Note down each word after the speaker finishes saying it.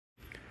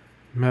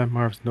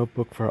Marv's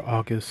Notebook for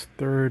August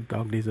 3rd,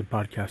 Dog Days of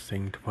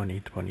Podcasting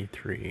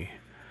 2023.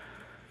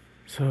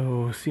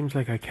 So, seems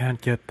like I can't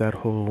get that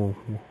whole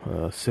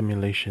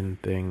simulation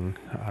thing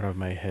out of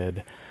my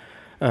head.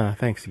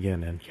 Thanks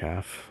again,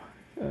 NCAF.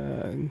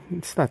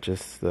 It's not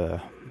just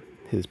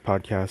his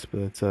podcast,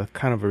 but it's a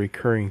kind of a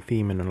recurring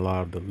theme in a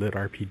lot of the lit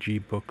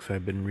RPG books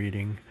I've been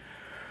reading.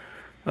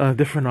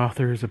 Different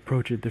authors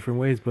approach it different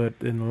ways, but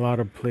in a lot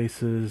of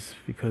places,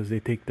 because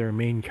they take their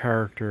main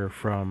character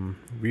from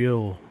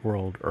real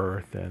world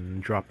Earth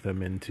and drop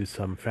them into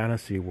some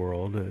fantasy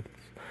world, it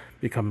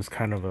becomes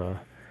kind of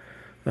a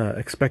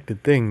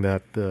expected thing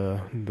that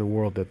the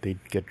world that they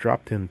get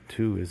dropped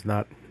into is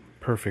not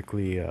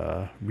perfectly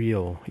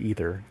real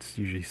either. It's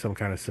usually some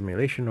kind of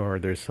simulation, or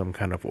there's some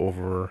kind of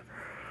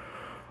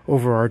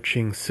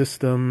overarching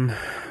system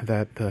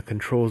that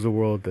controls a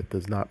world that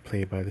does not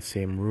play by the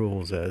same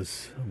rules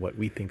as what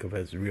we think of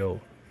as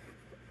real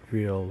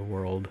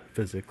world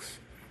physics.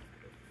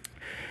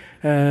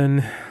 And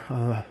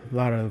a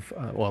lot of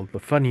the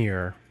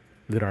funnier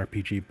lit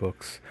RPG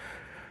books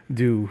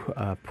do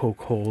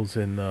poke holes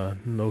in the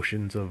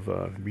notions of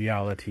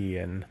reality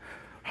and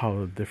how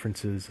the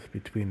differences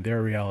between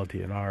their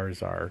reality and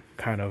ours are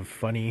kind of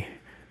funny,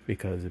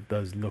 because it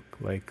does look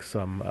like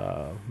some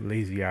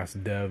lazy ass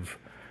dev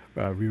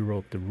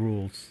rewrote the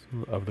rules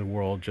of the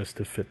world just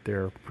to fit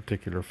their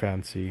particular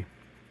fancy.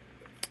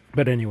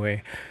 But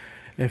anyway,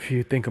 if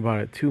you think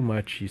about it too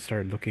much, you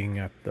start looking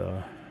at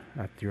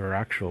your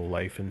actual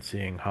life and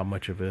seeing how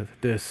much of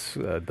this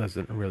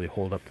doesn't really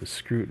hold up to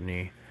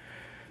scrutiny.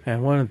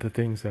 And one of the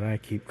things that I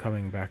keep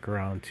coming back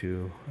around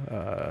to,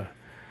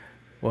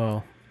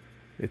 well,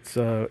 it's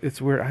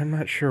where I'm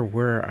not sure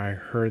where I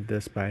heard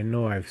this, but I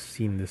know I've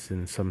seen this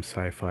in some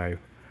sci-fi.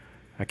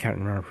 I can't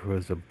remember if it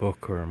was a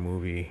book or a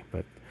movie,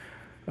 but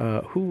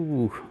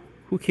who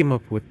came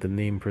up with the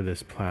name for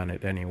this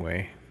planet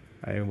anyway?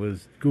 I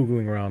was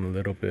googling around a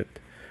little bit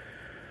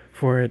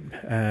for it,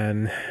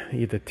 and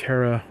either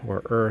Terra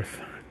or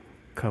Earth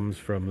comes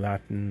from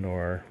Latin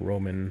or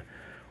Roman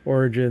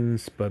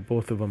origins, but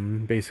both of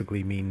them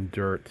basically mean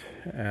dirt,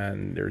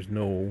 and there's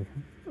no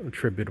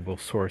attributable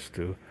source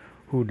to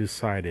who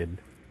decided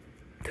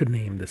to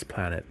name this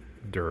planet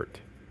Dirt,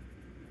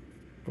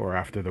 or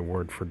after the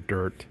word for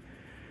dirt.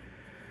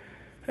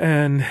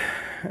 And,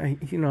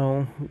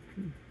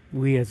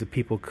 we as a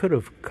people could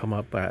have come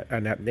up,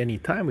 and at any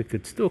time we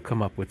could still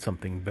come up with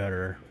something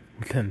better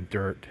than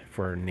dirt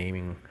for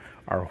naming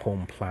our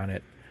home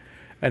planet.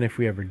 And if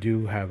we ever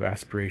do have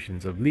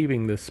aspirations of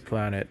leaving this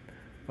planet,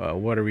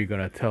 what are we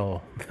going to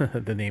tell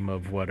the name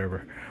of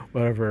whatever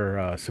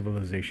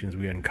civilizations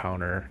we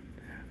encounter?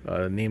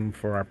 Name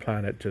for our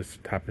planet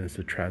just happens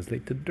to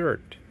translate to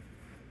dirt.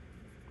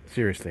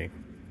 Seriously,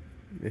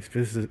 if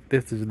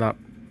this is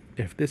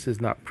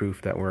not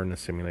proof that we're in a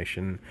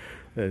simulation,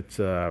 it's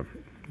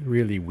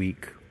really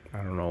weak. I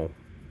don't know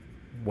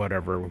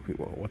whatever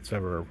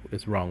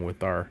is wrong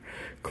with our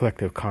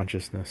collective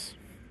consciousness.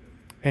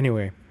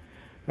 Anyway,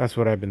 that's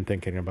what I've been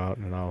thinking about,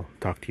 and I'll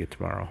talk to you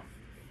tomorrow.